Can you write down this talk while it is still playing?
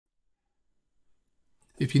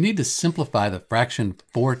If you need to simplify the fraction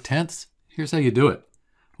 4/10, here's how you do it.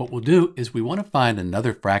 What we'll do is we want to find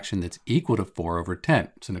another fraction that's equal to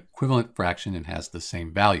 4/10. It's an equivalent fraction and has the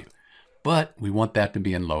same value, but we want that to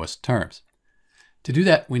be in lowest terms. To do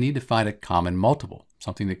that, we need to find a common multiple,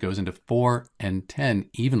 something that goes into 4 and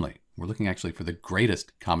 10 evenly. We're looking actually for the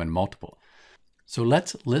greatest common multiple. So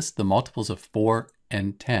let's list the multiples of 4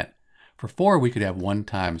 and 10. For 4, we could have 1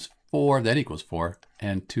 times 4, that equals 4,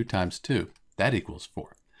 and 2 times 2, that equals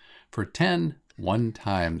 4. For 10, 1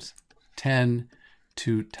 times 10,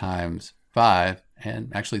 2 times 5,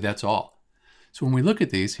 and actually that's all. So when we look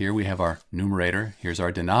at these, here we have our numerator, here's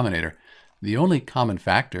our denominator. The only common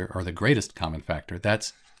factor, or the greatest common factor,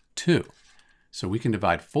 that's 2. So we can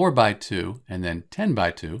divide 4 by 2, and then 10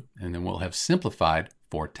 by 2, and then we'll have simplified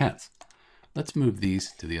 4/10. Let's move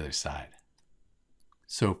these to the other side.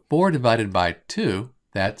 So 4 divided by 2,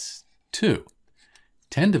 that's 2.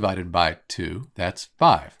 10 divided by 2, that's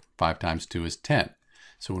 5. 5 times 2 is 10.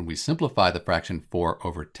 So when we simplify the fraction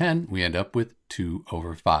 4/10, we end up with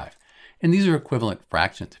 2/5. And these are equivalent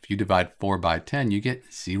fractions. If you divide 4 by 10, you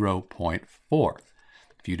get 0.4.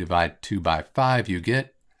 If you divide 2 by 5, you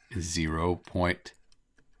get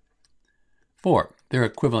 0.4. They're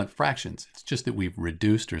equivalent fractions. It's just that we've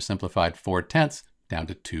reduced or simplified 4/10 down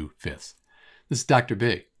to 2/5. This is Dr.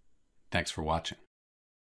 B. Thanks for watching.